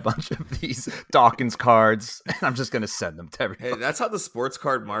to buy a bunch of these Dawkins cards, and I'm just going to send them to everybody. Hey, that's how the sports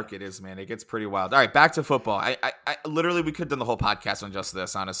card market is, man. It gets pretty wild. All right, back to football. I literally, we could have done the whole podcast on just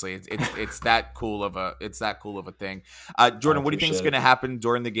this. Honestly, it's that cool of a thing. Jordan, what do you think is going to happen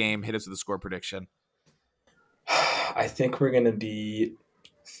during the game? Hit us with a score prediction. I think we're going to be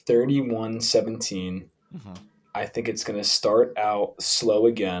 31-17. Mm-hmm. I think it's going to start out slow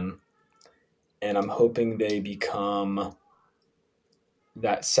again. And I'm hoping they become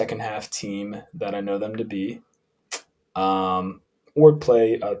that second half team that I know them to be, or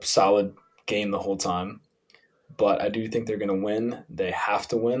play a solid game the whole time. But I do think they're going to win. They have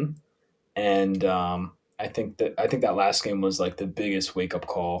to win. And I think that last game was like the biggest wake up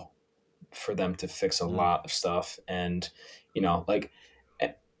call for them to fix a lot of stuff. And like,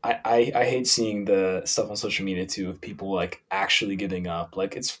 I hate seeing the stuff on social media too of people like actually giving up.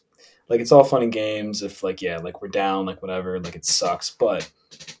 Like it's all fun and games if like we're down, like whatever, like it sucks, but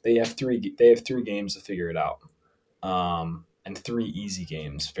they have three games to figure it out, and 3 easy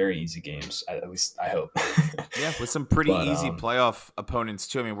games, very easy games, at least I hope. Yeah, with some pretty easy playoff opponents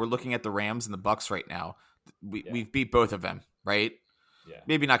too. I mean, we're looking at the Rams and the Bucks right now. We've beat both of them, right? Yeah,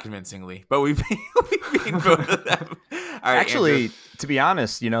 maybe not convincingly, but we've beat both of them. All right, actually, Andrew. To be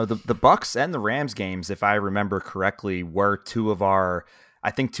honest, the Bucks and the Rams games, if I remember correctly, were 2 of our,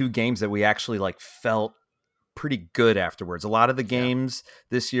 I think, 2 games that we actually like felt pretty good afterwards. A lot of the games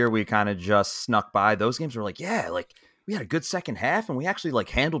this year we kind of just snuck by. Those games were like, we had a good second half and we actually like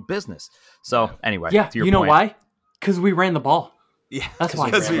handled business. So anyway, to your you know point, why? Because we ran the ball. Yeah, that's why.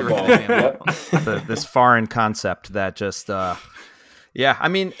 Because we ran the ball. This foreign concept that just, yeah. I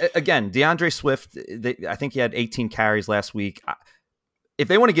mean, again, DeAndre Swift, I think he had 18 carries last week. If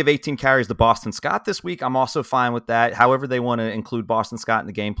they want to give 18 carries to Boston Scott this week, I'm also fine with that. However they want to include Boston Scott in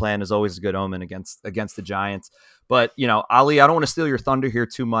the game plan is always a good omen against the Giants. But, Ali, I don't want to steal your thunder here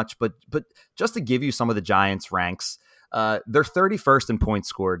too much, but just to give you some of the Giants ranks, they're 31st in points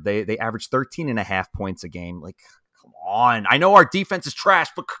scored. They average 13.5 points a game. Like, come on. I know our defense is trash,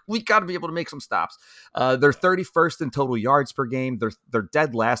 but we got to be able to make some stops. They're 31st in total yards per game. They're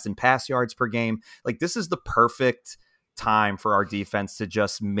dead last in pass yards per game. Like, this is the perfect time for our defense to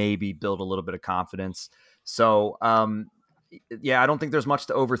just maybe build a little bit of confidence. So, I don't think there's much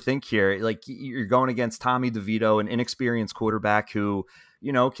to overthink here. Like, you're going against Tommy DeVito, an inexperienced quarterback who,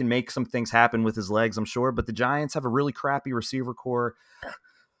 can make some things happen with his legs, I'm sure. But the Giants have a really crappy receiver core.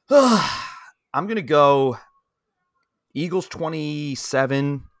 I'm going to go Eagles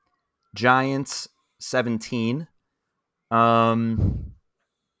 27, Giants 17.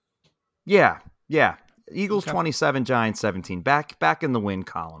 Yeah. Eagles 27, Giants 17. Back in the win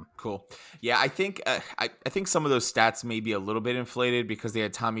column. Cool. Yeah, I think I think some of those stats may be a little bit inflated because they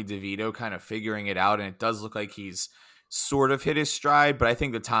had Tommy DeVito kind of figuring it out, and it does look like he's sort of hit his stride. But I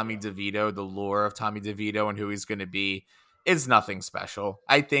think the lore of Tommy DeVito and who he's going to be is nothing special.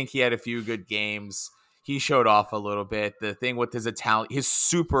 I think he had a few good games. He showed off a little bit. The thing with his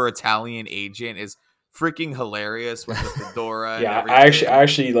super Italian agent is freaking hilarious with the fedora. Yeah, and I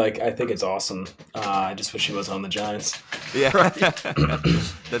actually I think it's awesome. I just wish he was on the Giants. Yeah,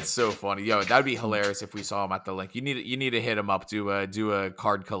 that's so funny. Yo, that'd be hilarious if we saw him at the link. You need to hit him up, do a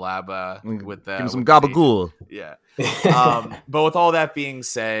card collab with give him some gabagool. Yeah. But with all that being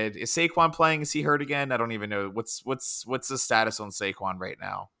said, is Saquon playing? Is he hurt again? I don't even know. What's the status on Saquon right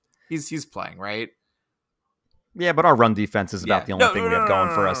now? He's playing, right? Yeah, but our run defense is about the only thing we have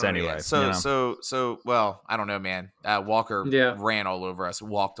going for us anyway. Yeah. So, well, I don't know, man. Walker ran all over us,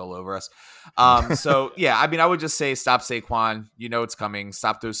 walked all over us. So, yeah, I mean, I would just say stop Saquon. You know it's coming.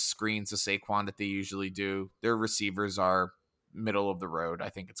 Stop those screens to Saquon that they usually do. Their receivers are middle of the road. I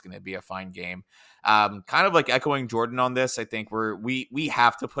think it's going to be a fine game. Kind of like echoing Jordan on this, I think we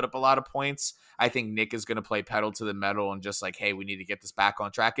have to put up a lot of points. I think Nick is going to play pedal to the metal and just like, hey, we need to get this back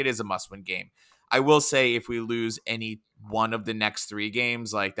on track. It is a must-win game. I will say if we lose any one of the next 3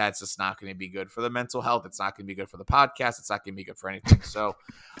 games, like that's just not going to be good for the mental health. It's not going to be good for the podcast. It's not going to be good for anything. So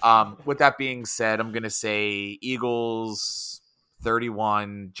with that being said, I'm going to say Eagles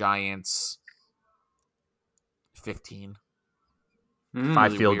 31, Giants 15.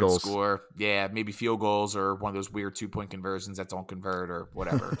 5 field goals. Score. Yeah, maybe field goals or one of those weird 2-point conversions that don't convert or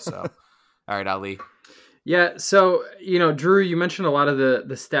whatever. So All right, Ali. Yeah, so Drew, you mentioned a lot of the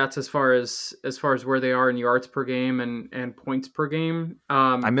stats as far as where they are in yards per game and points per game.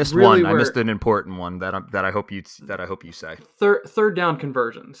 I missed really one. I missed an important one that I hope you say. Third down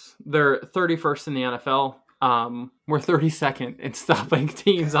conversions. They're 31st in the NFL. We're 32nd in stopping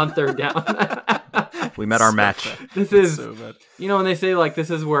teams on third down. We met our match. This is so bad. When they say like this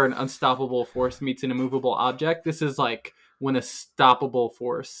is where an unstoppable force meets an immovable object. This is like when a stoppable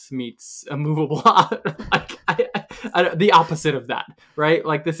force meets a movable like the opposite of that, right?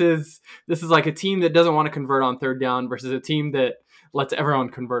 Like this is like a team that doesn't want to convert on third down versus a team that lets everyone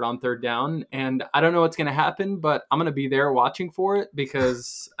convert on third down. And I don't know what's going to happen, but I'm going to be there watching for it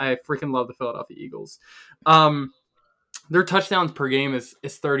because I freaking love the Philadelphia Eagles. Their touchdowns per game is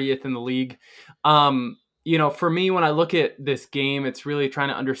 30th in the league. For me, when I look at this game, it's really trying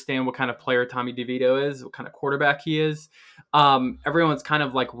to understand what kind of player Tommy DeVito is, what kind of quarterback he is. Everyone's kind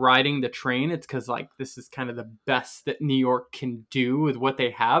of like riding the train. It's because like this is kind of the best that New York can do with what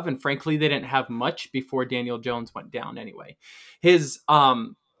they have. And frankly, they didn't have much before Daniel Jones went down anyway. His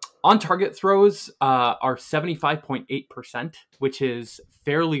on-target throws are 75.8%, which is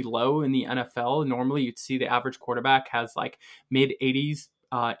fairly low in the NFL. Normally, you'd see the average quarterback has like mid-80s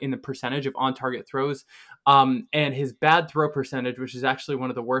in the percentage of on-target throws. And his bad throw percentage, which is actually one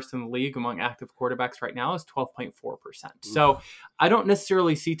of the worst in the league among active quarterbacks right now, is 12.4%. So I don't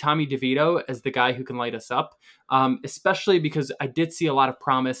necessarily see Tommy DeVito as the guy who can light us up, especially because I did see a lot of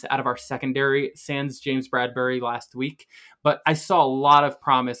promise out of our secondary, sans James Bradbury last week. But I saw a lot of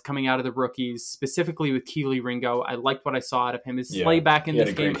promise coming out of the rookies, specifically with Keely Ringo. I liked what I saw out of him. Is Slay back in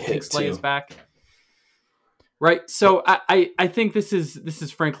this game? I think Slay is back. Right, so I think this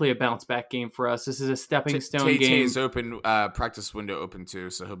is frankly a bounce back game for us. This is a stepping stone game. Tay-Tay's open, practice window open too,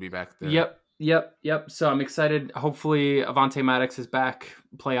 so he'll be back there. Yep. So I'm excited. Hopefully Avonte Maddox is back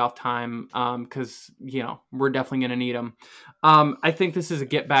playoff time because we're definitely going to need him. I think this is a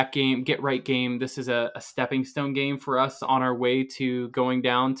get back game, get right game. This is a stepping stone game for us on our way to going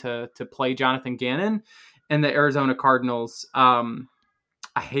down to play Jonathan Gannon and the Arizona Cardinals.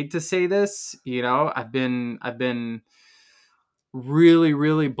 I hate to say this, I've been really,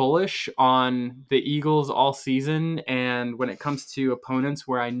 really bullish on the Eagles all season. And when it comes to opponents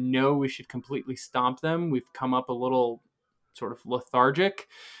where I know we should completely stomp them, we've come up a little sort of lethargic.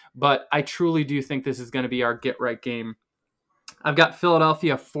 But I truly do think this is going to be our get right game. I've got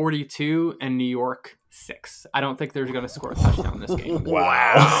Philadelphia 42 and New York 6. I don't think they're going to score a touchdown in this game.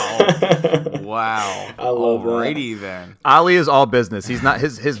 Wow. I love Alrighty then. Ali is all business. He's not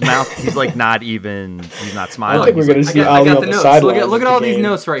his mouth. He's like he's not smiling. I think we're going to see Ali on the sidelines. Look at all these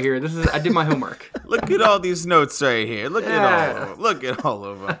notes right here. I did my homework. Look at all these notes right here. Look at all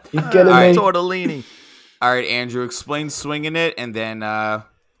of them. You get it, right, tortellini. All right, Andrew, explain swinging it, and then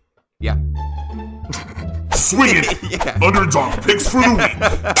yeah. Swing it. Underdog picks for the week.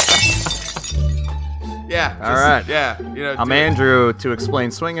 Yeah. All right. Yeah. I'm Andrew to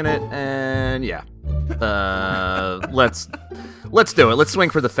explain swinging it, and yeah. Let's do it. Let's swing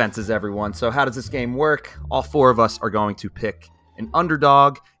for the fences, everyone. So how does this game work? All four of us are going to pick an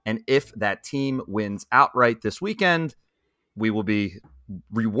underdog, and if that team wins outright this weekend, we will be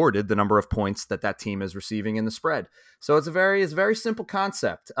rewarded the number of points that team is receiving in the spread. So it's a very simple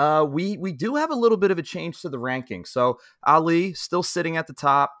concept. We do have a little bit of a change to the ranking. So Ali still sitting at the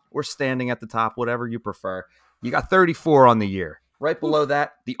top. We're standing at the top, whatever you prefer. You got 34 on the year. Right below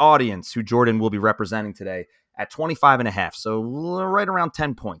that, the audience, who Jordan will be representing today, at 25.5. So right around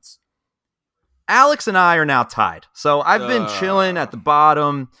 10 points. Alex and I are now tied. So I've been chilling at the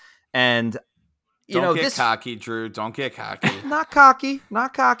bottom, and Don't get cocky, Drew. Don't get cocky. Not cocky.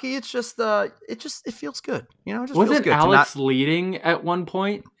 It's just it feels good. It just wasn't feels good. Alex leading at one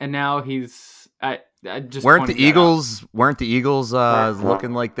point, and now he's I just weren't the Eagles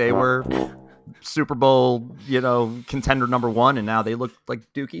looking like they were Super Bowl contender number 1, and now they look like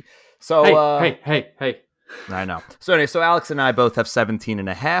Dookie. So hey. I know. So anyway, so Alex and I both have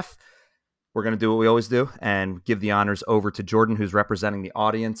 17.5. We're going to do what we always do and give the honors over to Jordan, who's representing the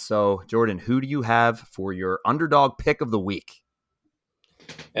audience. So, Jordan, who do you have for your underdog pick of the week?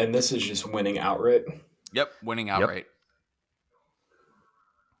 And this is just winning outright? Yep, winning outright.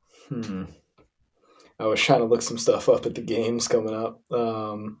 I was trying to look some stuff up at the games coming up.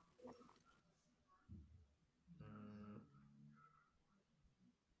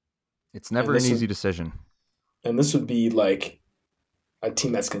 It's never an easy decision. And this would be like a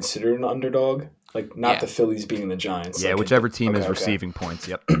team that's considered an underdog, like not the Phillies beating the Giants. Yeah, like whichever team is receiving points.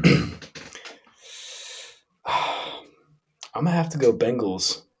 Yep. I'm gonna have to go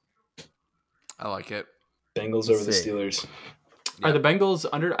Bengals. I like it. Bengals over the Steelers. Are the Bengals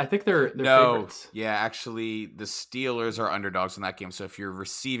under? I think they're no. favorites. Yeah, actually, the Steelers are underdogs in that game. So if you're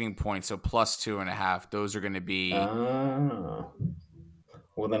receiving points, so plus 2.5, those are going to be. Well,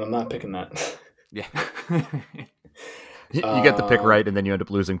 then I'm not picking that. Yeah. You get the pick right, and then you end up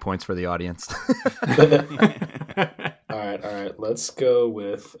losing points for the audience. All right. Let's go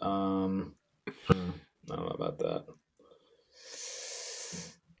with. I don't know about that.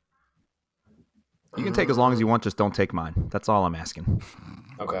 You can take as long as you want, just don't take mine. That's all I'm asking.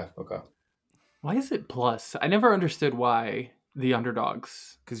 Okay. Why is it plus? I never understood why the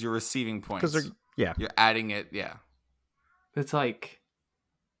underdogs. Because you're receiving points. Because you're adding it. Yeah. It's like,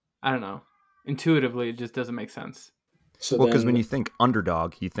 I don't know. Intuitively, it just doesn't make sense. So because when you think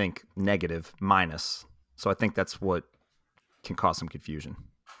underdog, you think negative, minus. So I think that's what can cause some confusion.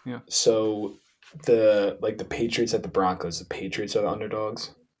 Yeah. So the Patriots at the Broncos, the Patriots are the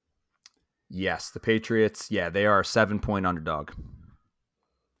underdogs? Yes, the Patriots, they are a 7-point underdog.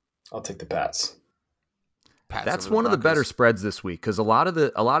 I'll take the Pats. That's one of the better spreads this week because a lot of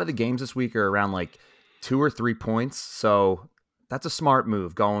the games this week are around like 2 or 3 points. So that's a smart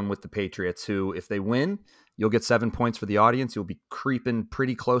move going with the Patriots, who, if they win, you'll get 7 points for the audience. You'll be creeping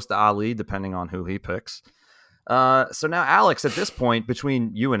pretty close to Ali, depending on who he picks. So now, Alex, at this point,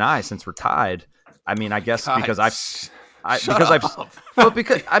 between you and I, since we're tied, I mean, I guess God, because I'm just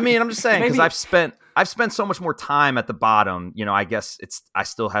saying because I've spent so much more time at the bottom. You know, I guess I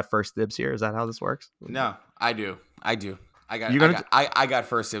still have first dibs here. Is that how this works? No, I do. I got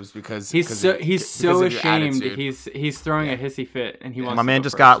first dibs because he's so of ashamed. He's throwing a hissy fit, and he wants. My man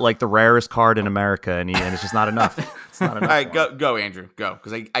just got like the rarest card in America, and it's just not enough. It's not enough. All right, go, Andrew, go,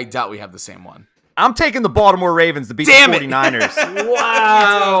 because I doubt we have the same one. I'm taking the Baltimore Ravens to beat the 49ers.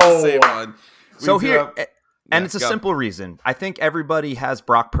 Wow. Same one. So here, and it's a simple reason. I think everybody has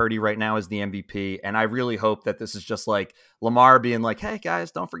Brock Purdy right now as the MVP, and I really hope that this is just like Lamar being like, hey,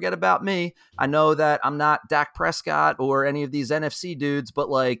 guys, don't forget about me. I know that I'm not Dak Prescott or any of these NFC dudes, but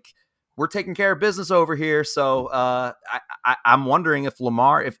like we're taking care of business over here. So I'm wondering if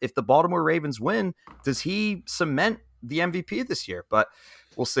Lamar, if the Baltimore Ravens win, does he cement the MVP this year? But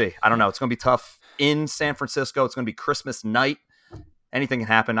we'll see. I don't know. It's going to be tough in San Francisco. It's going to be Christmas night. Anything can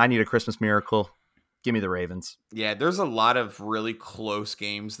happen. I need a Christmas miracle. Give me the Ravens. Yeah, there's a lot of really close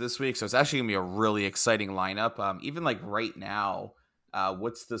games this week, so it's actually going to be a really exciting lineup. Even like right now,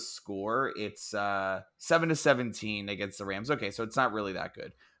 what's the score? It's 7-17 against the Rams. Okay, so it's not really that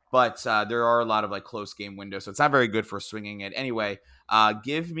good. But there are a lot of like close game windows, so it's not very good for swinging it. Anyway,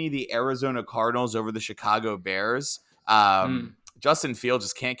 give me the Arizona Cardinals over the Chicago Bears. Justin Fields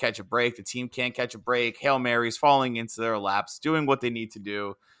just can't catch a break. The team can't catch a break. Hail Marys falling into their laps, doing what they need to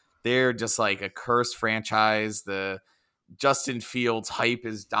do. They're just like a cursed franchise. The Justin Fields hype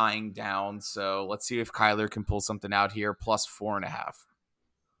is dying down. So let's see if Kyler can pull something out here. Plus 4.5.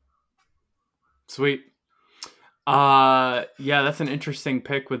 Sweet. Yeah, that's an interesting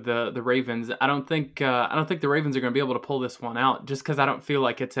pick with the Ravens. I don't think the Ravens are going to be able to pull this one out just because I don't feel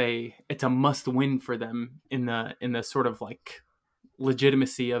like it's a must win for them in the sort of like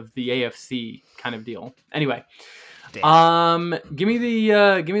legitimacy of the AFC kind of deal. Anyway. Damn. Give me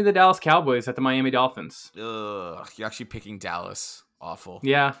the Dallas Cowboys at the Miami Dolphins. Ugh, you're actually picking Dallas. Awful.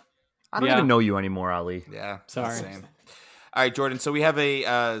 Yeah. I don't even know you anymore, Ali. Yeah. Sorry. Insane. All right, Jordan. So we have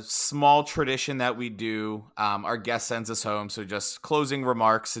a small tradition that we do. Our guest sends us home. So just closing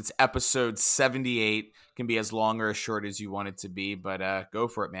remarks. It's episode 78. Can be as long or as short as you want it to be, but go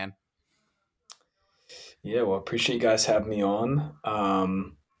for it, man. Yeah, well, appreciate you guys having me on.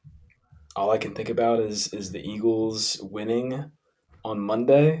 All I can think about is the Eagles winning on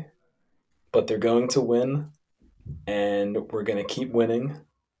Monday, but they're going to win, and we're going to keep winning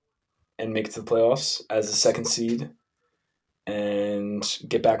and make it to the playoffs as a second seed and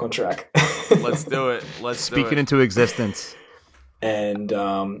get back on track. Let's do it. Speak it into existence. And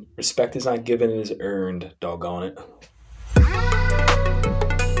respect is not given, it is earned, doggone it.